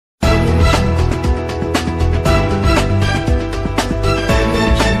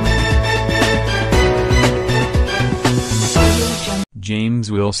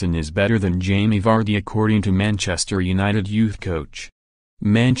James Wilson is better than Jamie Vardy according to Manchester United youth coach.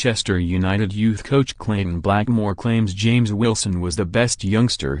 Manchester United youth coach Clayton Blackmore claims James Wilson was the best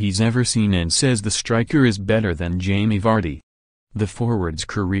youngster he's ever seen and says the striker is better than Jamie Vardy. The forward's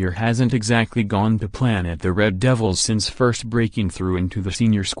career hasn't exactly gone to plan at the Red Devils since first breaking through into the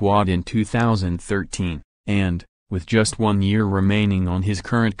senior squad in 2013, and, with just 1 year remaining on his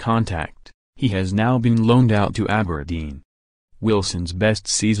current contract, he has now been loaned out to Aberdeen. Wilson's best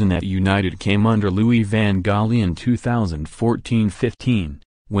season at United came under Louis van Gaal in 2014-15,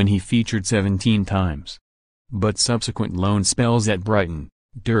 when he featured 17 times. But subsequent loan spells at Brighton,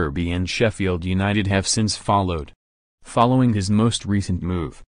 Derby and Sheffield United have since followed. Following his most recent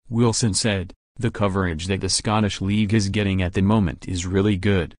move, Wilson said, "The coverage that the Scottish League is getting at the moment is really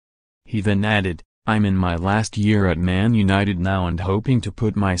good." He then added, "I'm in my last year at Man United now and hoping to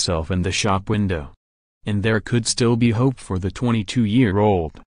put myself in the shop window." And there could still be hope for the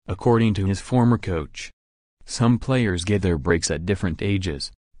 22-year-old, according to his former coach. "Some players get their breaks at different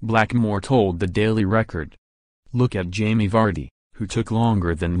ages," Blackmore told the Daily Record. "Look at Jamie Vardy, who took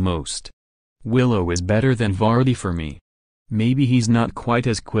longer than most. Willow is better than Vardy for me. Maybe he's not quite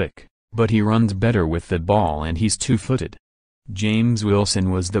as quick, but he runs better with the ball and he's two-footed. James Wilson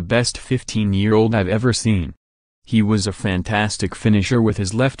was the best 15-year-old I've ever seen. He was a fantastic finisher with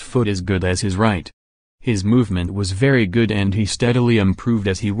his left foot as good as his right. His movement was very good and he steadily improved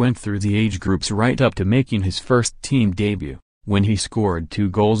as he went through the age groups right up to making his first team debut, when he scored 2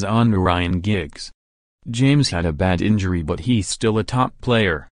 goals on Ryan Giggs. James had a bad injury but he's still a top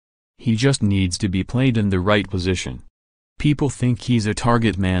player. He just needs to be played in the right position. People think he's a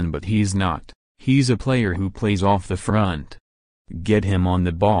target man but he's not. He's a player who plays off the front. Get him on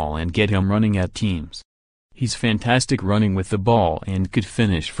the ball and get him running at teams. He's fantastic running with the ball and could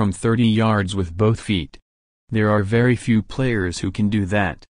finish from 30 yards with both feet. There are very few players who can do that.